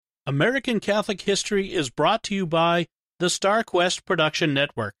American Catholic History is brought to you by the Star Quest Production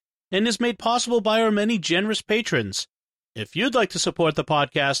Network and is made possible by our many generous patrons. If you'd like to support the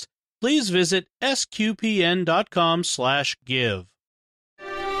podcast, please visit sqpn.com/give.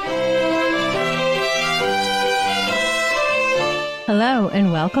 Hello,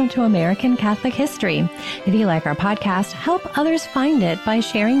 and welcome to American Catholic History. If you like our podcast, help others find it by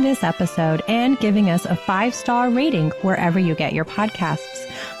sharing this episode and giving us a 5-star rating wherever you get your podcasts.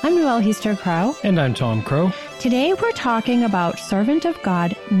 I'm Noelle Heaster-Crowe. And I'm Tom Crow. Today we're talking about servant of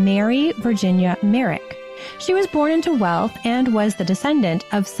God, Mary Virginia Merrick. She was born into wealth and was the descendant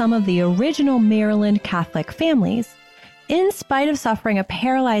of some of the original Maryland Catholic families. In spite of suffering a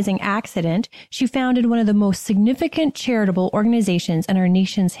paralyzing accident, she founded one of the most significant charitable organizations in our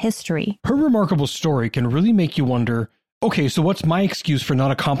nation's history. Her remarkable story can really make you wonder, okay, so what's my excuse for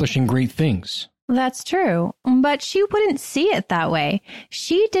not accomplishing great things? That's true, but she wouldn't see it that way.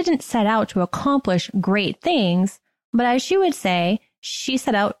 She didn't set out to accomplish great things, but as she would say, she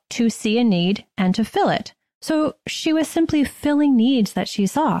set out to see a need and to fill it. So she was simply filling needs that she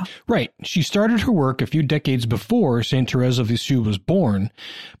saw. Right. She started her work a few decades before St. Therese of Lisieux was born,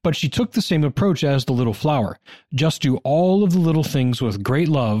 but she took the same approach as the little flower. Just do all of the little things with great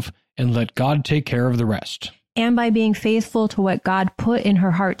love and let God take care of the rest. And by being faithful to what God put in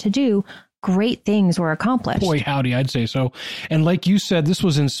her heart to do, great things were accomplished. Boy, howdy, I'd say so. And like you said, this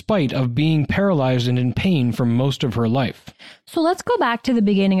was in spite of being paralyzed and in pain for most of her life. So let's go back to the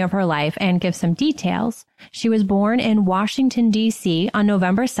beginning of her life and give some details. She was born in Washington, D.C. on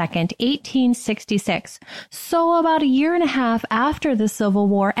November 2nd, 1866. So about a year and a half after the Civil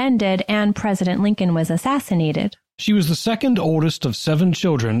War ended and President Lincoln was assassinated. She was the second oldest of 7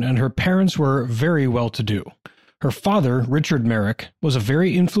 children, and her parents were very well-to-do. Her father, Richard Merrick, was a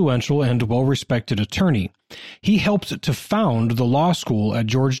very influential and well-respected attorney. He helped to found the law school at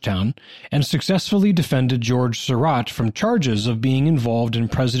Georgetown and successfully defended George Surratt from charges of being involved in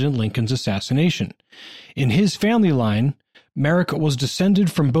President Lincoln's assassination. In his family line, Merrick was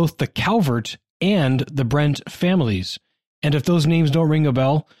descended from both the Calvert and the Brent families. And if those names don't ring a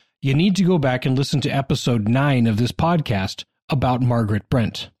bell, you need to go back and listen to episode 9 of this podcast about Margaret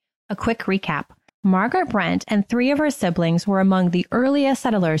Brent. A quick recap. Margaret Brent and 3 of her siblings were among the earliest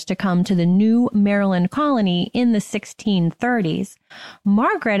settlers to come to the new Maryland colony in the 1630s.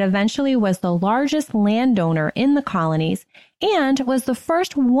 Margaret eventually was the largest landowner in the colonies and was the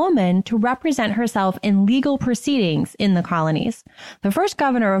first woman to represent herself in legal proceedings in the colonies. The first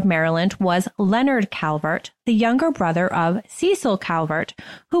governor of Maryland was Leonard Calvert, the younger brother of Cecil Calvert,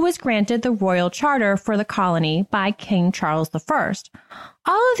 who was granted the royal charter for the colony by King Charles I.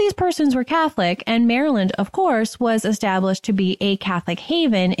 All of these persons were Catholic, and Maryland, of course, was established to be a Catholic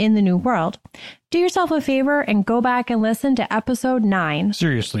haven in the New World. Do yourself a favor and go back and listen to episode 9.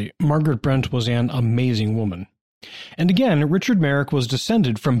 Seriously, Margaret Brent was an amazing woman. And again, Richard Merrick was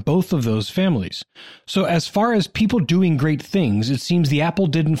descended from both of those families. So as far as people doing great things, it seems the apple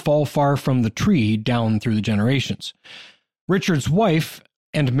didn't fall far from the tree down through the generations. Richard's wife,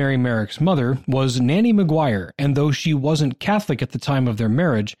 and Mary Merrick's mother, was Nanny McGuire, and though she wasn't Catholic at the time of their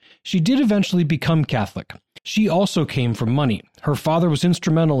marriage, she did eventually become Catholic. She also came from money. Her father was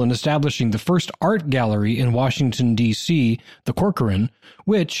instrumental in establishing the first art gallery in Washington, D.C., the Corcoran,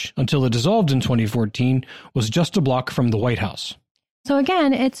 which, until it dissolved in 2014, was just a block from the White House. So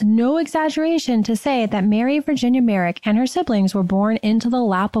again, it's no exaggeration to say that Mary Virginia Merrick and her siblings were born into the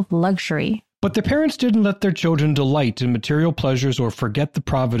lap of luxury. But their parents didn't let their children delight in material pleasures or forget the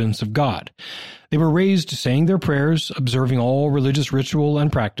providence of God. They were raised saying their prayers, observing all religious ritual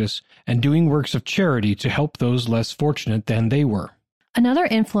and practice, and doing works of charity to help those less fortunate than they were. Another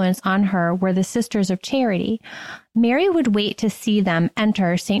influence on her were the Sisters of Charity. Mary would wait to see them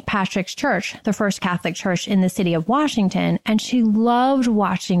enter St. Patrick's Church, the first Catholic church in the city of Washington, and she loved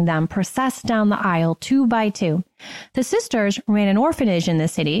watching them process down the aisle 2 by 2. The sisters ran an orphanage in the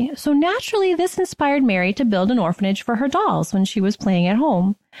city, so naturally this inspired Mary to build an orphanage for her dolls when she was playing at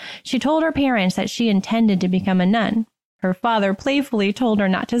home. She told her parents that she intended to become a nun. Her father playfully told her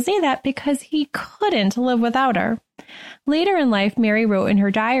not to say that because he couldn't live without her. Later in life, Mary wrote in her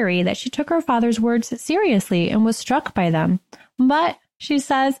diary that she took her father's words seriously and was struck by them. But, she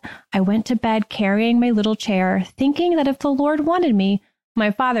says, I went to bed carrying my little chair, thinking that if the Lord wanted me, my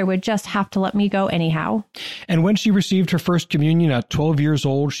father would just have to let me go anyhow. And when she received her first communion at 12 years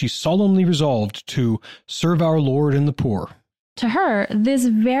old, she solemnly resolved to serve our Lord and the poor. To her, this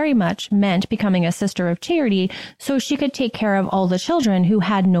very much meant becoming a sister of charity so she could take care of all the children who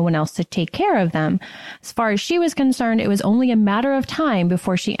had no one else to take care of them. As far as she was concerned, it was only a matter of time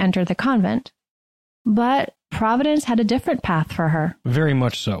before she entered the convent. But Providence had a different path for her. Very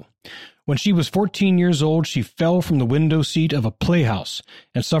much so. When she was 14 years old, she fell from the window seat of a playhouse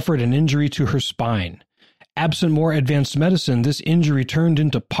and suffered an injury to her spine. Absent more advanced medicine, this injury turned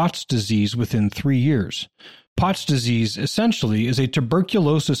into Pott's disease within 3 years. Pott's disease, essentially, is a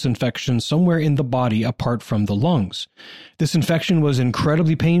tuberculosis infection somewhere in the body apart from the lungs. This infection was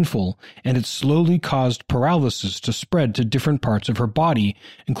incredibly painful, and it slowly caused paralysis to spread to different parts of her body,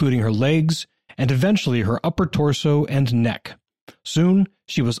 including her legs, and eventually her upper torso and neck. Soon,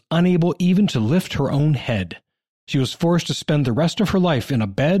 she was unable even to lift her own head. She was forced to spend the rest of her life in a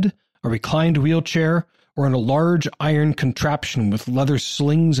bed, a reclined wheelchair, or in a large iron contraption with leather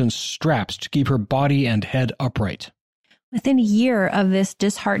slings and straps to keep her body and head upright. Within a year of this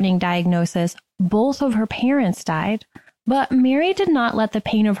disheartening diagnosis, both of her parents died. But Mary did not let the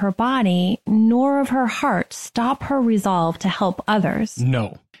pain of her body nor of her heart stop her resolve to help others.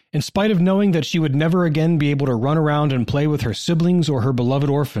 No. In spite of knowing that she would never again be able to run around and play with her siblings or her beloved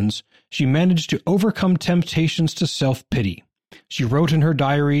orphans, she managed to overcome temptations to self-pity. She wrote in her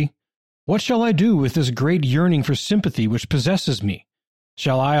diary, "What shall I do with this great yearning for sympathy which possesses me?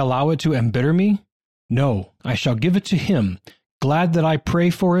 Shall I allow it to embitter me? No, I shall give it to him, glad that I pray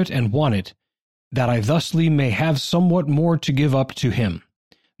for it and want it, that I thusly may have somewhat more to give up to him.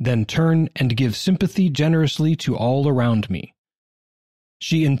 Then turn and give sympathy generously to all around me."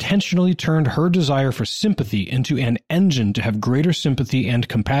 She intentionally turned her desire for sympathy into an engine to have greater sympathy and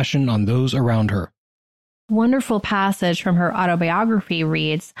compassion on those around her. Wonderful passage from her autobiography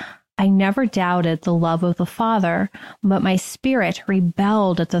reads, "I never doubted the love of the Father, but my spirit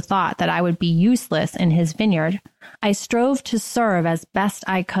rebelled at the thought that I would be useless in his vineyard. I strove to serve as best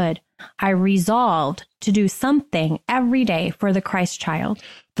I could. I resolved to do something every day for the Christ child."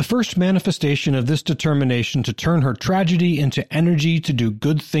 The first manifestation of this determination to turn her tragedy into energy to do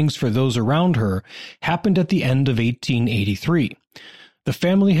good things for those around her happened at the end of 1883. The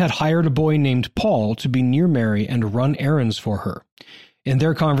family had hired a boy named Paul to be near Mary and run errands for her. In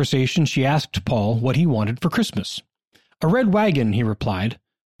their conversation, she asked Paul what he wanted for Christmas. "A red wagon," he replied,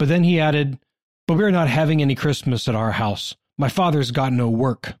 but then he added, "But we're not having any Christmas at our house. My father's got no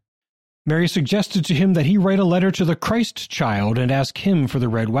work." Mary suggested to him that he write a letter to the Christ child and ask him for the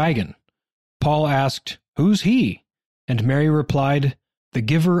red wagon. Paul asked, "Who's he?" And Mary replied, "The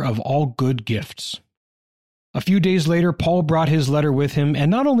giver of all good gifts." A few days later, Paul brought his letter with him, and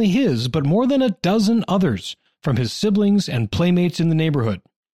not only his, but more than a dozen others from his siblings and playmates in the neighborhood.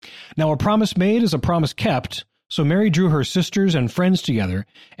 Now, a promise made is a promise kept, so Mary drew her sisters and friends together,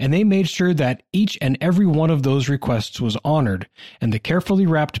 and they made sure that each and every one of those requests was honored, and the carefully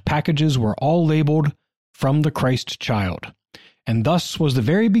wrapped packages were all labeled, "From the Christ Child." And thus was the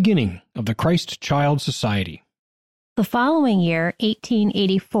very beginning of the Christ Child Society. The following year,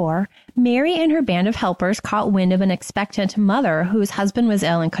 1884, Mary and her band of helpers caught wind of an expectant mother whose husband was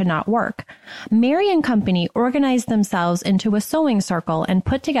ill and could not work. Mary and company organized themselves into a sewing circle and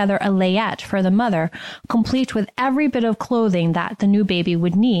put together a layette for the mother, complete with every bit of clothing that the new baby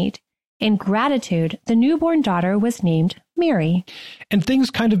would need. In gratitude, the newborn daughter was named Mary. And things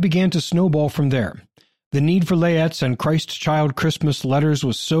kind of began to snowball from there. The need for layettes and Christ Child Christmas letters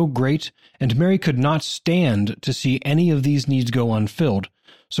was so great, and Mary could not stand to see any of these needs go unfilled,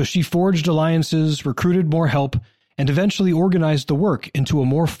 so she forged alliances, recruited more help, and eventually organized the work into a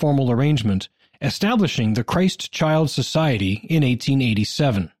more formal arrangement, establishing the Christ Child Society in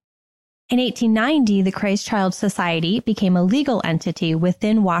 1887. In 1890, the Christ Child Society became a legal entity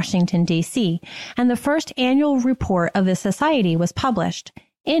within Washington, D.C., and the first annual report of the society was published.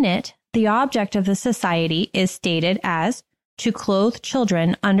 In it, the object of the society is stated as to clothe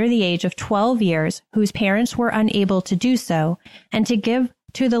children under the age of 12 years whose parents were unable to do so, and to give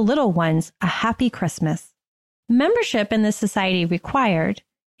to the little ones a happy Christmas. Membership in the society required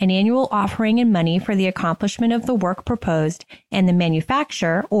an annual offering in money for the accomplishment of the work proposed and the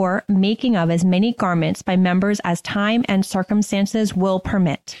manufacture or making of as many garments by members as time and circumstances will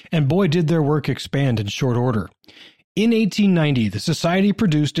permit. And boy, did their work expand in short order. In 1890, the Society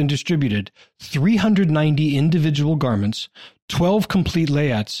produced and distributed 390 individual garments, 12 complete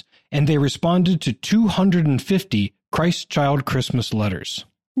layettes, and they responded to 250 Christ Child Christmas letters.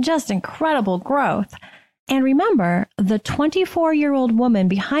 Just incredible growth. And remember, the 24-year-old woman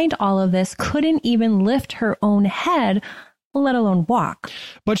behind all of this couldn't even lift her own head, let alone walk.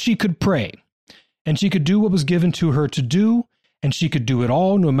 But she could pray, and she could do what was given to her to do, and she could do it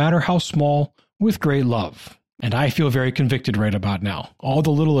all, no matter how small, with great love. And I feel very convicted right about now. All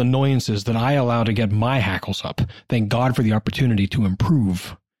the little annoyances that I allow to get my hackles up. Thank God for the opportunity to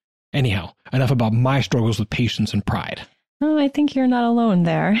improve. Anyhow, enough about my struggles with patience and pride. Oh, I think you're not alone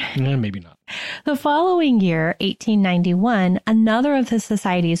there. Maybe not. The following year, 1891, another of the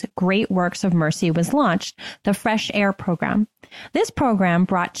Society's great works of mercy was launched, the Fresh Air Program. This program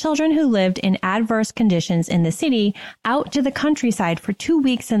brought children who lived in adverse conditions in the city out to the countryside for 2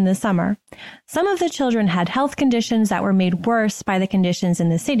 weeks in the summer. Some of the children had health conditions that were made worse by the conditions in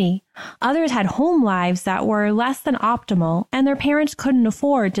the city. Others had home lives that were less than optimal, and their parents couldn't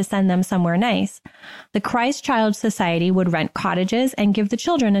afford to send them somewhere nice. The Christ Child Society would rent cottages and give the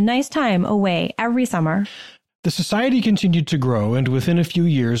children a nice time away every summer. The society continued to grow, and within a few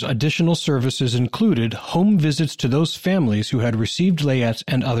years, additional services included home visits to those families who had received layettes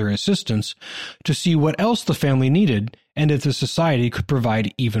and other assistance to see what else the family needed and if the society could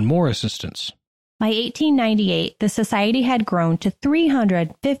provide even more assistance. By 1898, the society had grown to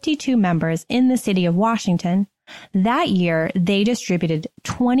 352 members in the city of Washington. That year, they distributed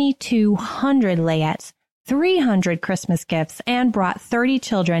 2,200 layettes, 300 Christmas gifts, and brought 30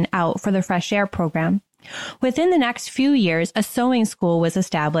 children out for the Fresh Air Program. Within the next few years, a sewing school was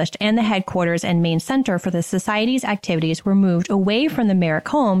established, and the headquarters and main center for the society's activities were moved away from the Merrick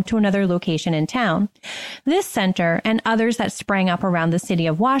home to another location in town. This center and others that sprang up around the city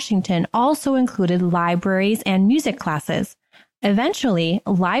of Washington also included libraries and music classes. Eventually,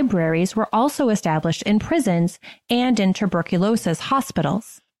 libraries were also established in prisons and in tuberculosis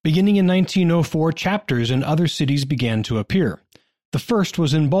hospitals. Beginning in 1904, chapters in other cities began to appear. The first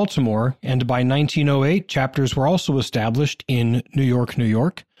was in Baltimore, and by 1908, chapters were also established in New York, New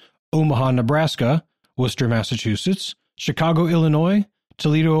York, Omaha, Nebraska, Worcester, Massachusetts, Chicago, Illinois,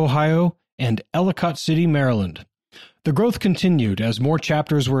 Toledo, Ohio, and Ellicott City, Maryland. The growth continued as more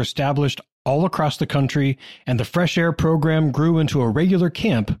chapters were established all across the country, and the Fresh Air Program grew into a regular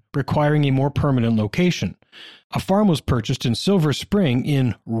camp requiring a more permanent location. A farm was purchased in Silver Spring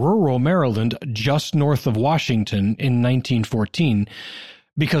in rural Maryland, just north of Washington, in 1914,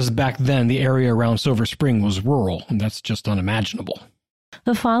 because back then the area around Silver Spring was rural, and that's just unimaginable.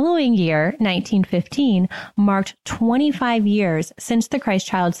 The following year, 1915, marked 25 years since the Christ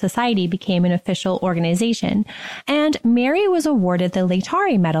Child Society became an official organization, and Mary was awarded the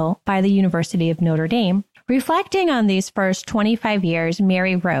Laetare Medal by the University of Notre Dame. Reflecting on these first 25 years,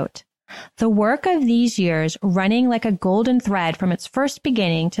 Mary wrote, "The work of these years, running like a golden thread from its first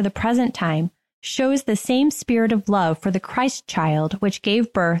beginning to the present time, shows the same spirit of love for the Christ child which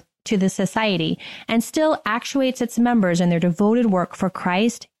gave birth to the society and still actuates its members in their devoted work for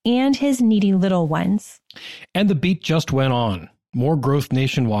Christ and his needy little ones." And the beat just went on. More growth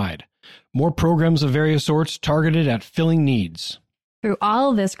nationwide. More programs of various sorts targeted at filling needs. Through all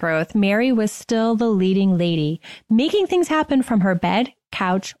of this growth, Mary was still the leading lady, making things happen from her bed,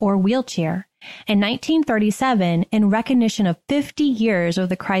 couch, or wheelchair. In 1937, in recognition of 50 years of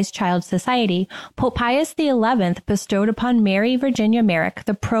the Christ Child Society, Pope Pius XI bestowed upon Mary Virginia Merrick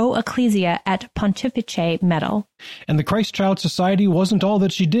the Pro Ecclesia et Pontifice Medal. And the Christ Child Society wasn't all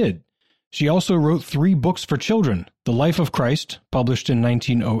that she did. She also wrote 3 books for children: The Life of Christ, published in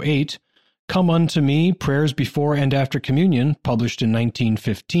 1908, Come Unto Me, Prayers Before and After Communion, published in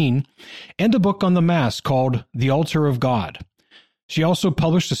 1915, and a book on the Mass called The Altar of God. She also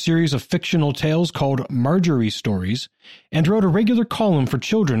published a series of fictional tales called Marjorie Stories, and wrote a regular column for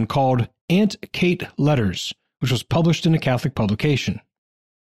children called Aunt Kate Letters, which was published in a Catholic publication.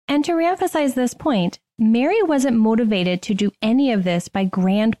 And to reemphasize this point, Mary wasn't motivated to do any of this by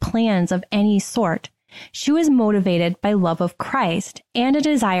grand plans of any sort. She was motivated by love of Christ and a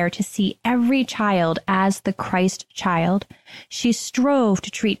desire to see every child as the Christ child. She strove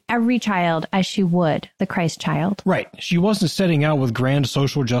to treat every child as she would the Christ child. Right. She wasn't setting out with grand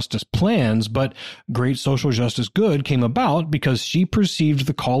social justice plans, but great social justice good came about because she perceived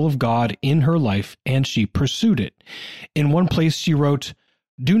the call of God in her life and she pursued it. In one place she wrote,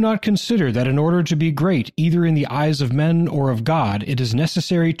 "Do not consider that in order to be great, either in the eyes of men or of God, it is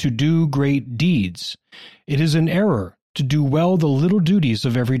necessary to do great deeds. It is an error to do well the little duties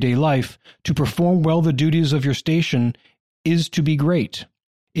of everyday life, to perform well the duties of your station, is to be great.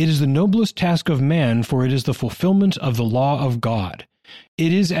 It is the noblest task of man, for it is the fulfillment of the law of God.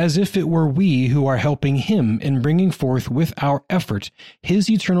 It is as if it were we who are helping him in bringing forth with our effort his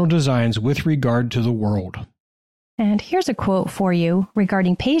eternal designs with regard to the world." And here's a quote for you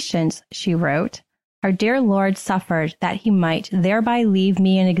regarding patience. She wrote, "Our dear Lord suffered that he might thereby leave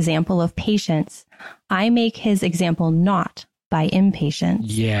me an example of patience. I make his example not by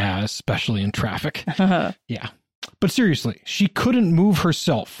impatience." Yeah, especially in traffic. Yeah. But seriously, she couldn't move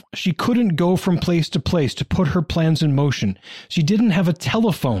herself. She couldn't go from place to place to put her plans in motion. She didn't have a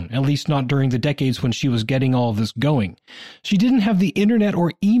telephone, at least not during the decades when she was getting all of this going. She didn't have the internet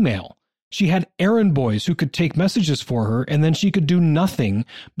or email. She had errand boys who could take messages for her, and then she could do nothing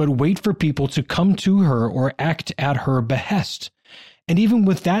but wait for people to come to her or act at her behest. And even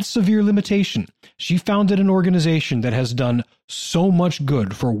with that severe limitation, she founded an organization that has done so much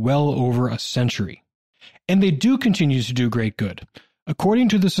good for well over a century. And they do continue to do great good. According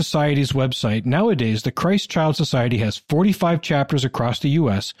to the Society's website, nowadays the Christ Child Society has 45 chapters across the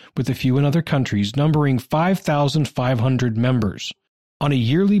U.S., with a few in other countries, numbering 5,500 members. On a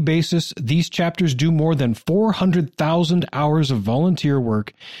yearly basis, these chapters do more than 400,000 hours of volunteer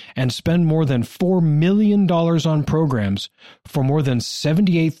work and spend more than $4 million on programs for more than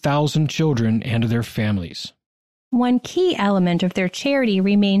 78,000 children and their families. One key element of their charity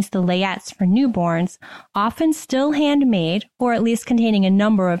remains the layettes for newborns, often still handmade, or at least containing a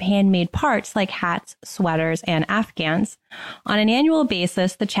number of handmade parts like hats, sweaters, and afghans. On an annual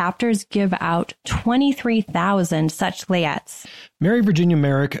basis, the chapters give out 23,000 such layettes. Mary Virginia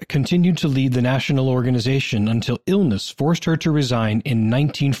Merrick continued to lead the national organization until illness forced her to resign in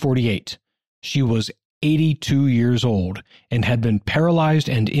 1948. She was 82 years old and had been paralyzed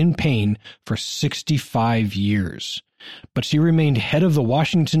and in pain for 65 years. But she remained head of the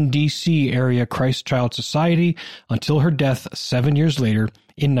Washington, D.C. area Christ Child Society until her death 7 years later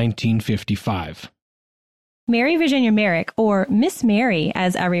in 1955. Mary Virginia Merrick, or Miss Mary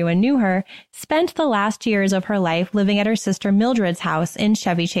as everyone knew her, spent the last years of her life living at her sister Mildred's house in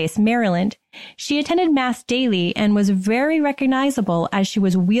Chevy Chase, Maryland. She attended Mass daily and was very recognizable as she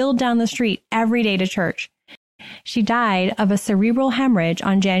was wheeled down the street every day to church. She died of a cerebral hemorrhage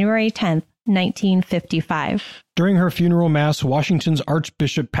on January 10th, 1955. During her funeral mass, Washington's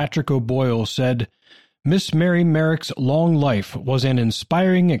Archbishop Patrick O'Boyle said, "Miss Mary Merrick's long life was an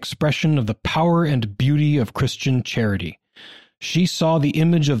inspiring expression of the power and beauty of Christian charity. She saw the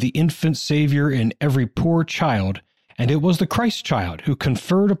image of the infant Savior in every poor child, and it was the Christ child who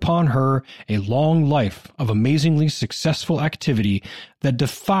conferred upon her a long life of amazingly successful activity that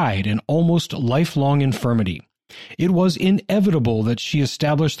defied an almost lifelong infirmity. It was inevitable that she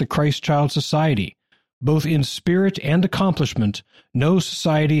established the Christ Child Society. Both in spirit and accomplishment, no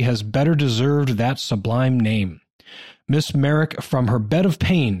society has better deserved that sublime name. Miss Merrick, from her bed of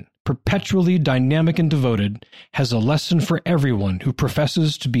pain, perpetually dynamic and devoted, has a lesson for everyone who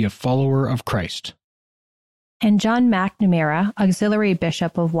professes to be a follower of Christ." And John McNamara, Auxiliary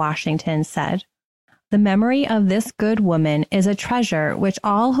Bishop of Washington, said, "The memory of this good woman is a treasure which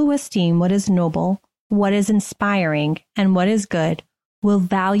all who esteem what is noble, what is inspiring, and what is good will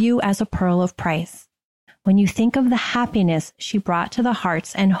value as a pearl of price. When you think of the happiness she brought to the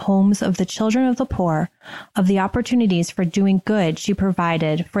hearts and homes of the children of the poor, of the opportunities for doing good she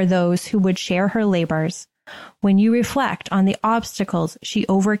provided for those who would share her labors, when you reflect on the obstacles she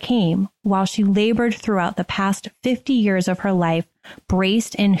overcame while she labored throughout the past 50 years of her life,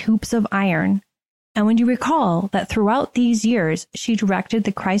 braced in hoops of iron, and when you recall that throughout these years she directed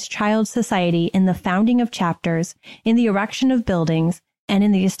the Christ Child Society in the founding of chapters, in the erection of buildings, and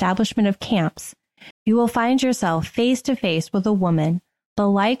in the establishment of camps, you will find yourself face to face with a woman, the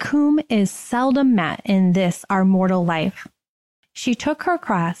like whom is seldom met in this our mortal life. She took her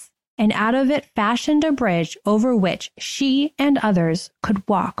cross, and out of it fashioned a bridge over which she and others could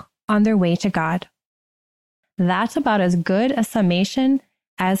walk on their way to God." That's about as good a summation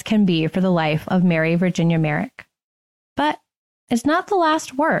as can be for the life of Mary Virginia Merrick. But it's not the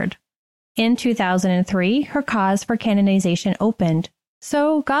last word. In 2003, her cause for canonization opened.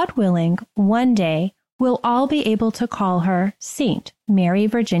 So, God willing, one day we'll all be able to call her Saint Mary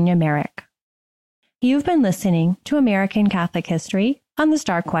Virginia Merrick. You've been listening to American Catholic History on the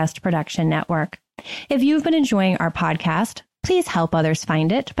StarQuest Production Network. If you've been enjoying our podcast, please help others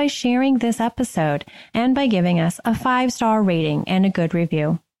find it by sharing this episode and by giving us a 5-star rating and a good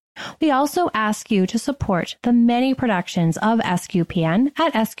review. We also ask you to support the many productions of SQPN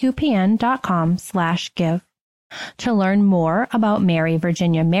at sqpn.com/give. To learn more about Mary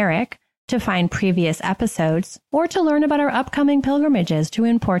Virginia Merrick, to find previous episodes, or to learn about our upcoming pilgrimages to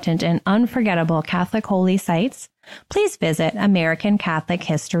important and unforgettable Catholic holy sites, please visit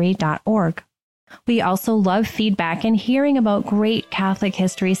americancathochistory.org. We also love feedback and hearing about great Catholic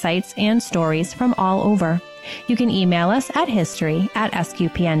history sites and stories from all over. You can email us at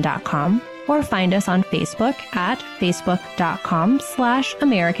history@sqpn.com or find us on Facebook at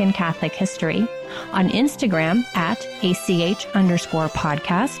facebook.com/American Catholic History, on Instagram at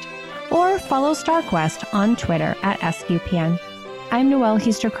ACH_podcast, or follow StarQuest on Twitter at SQPN. I'm Noelle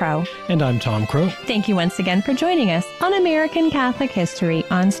Heaster-Crow. And I'm Tom Crow. Thank you once again for joining us on American Catholic History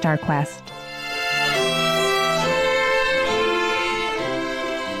on StarQuest.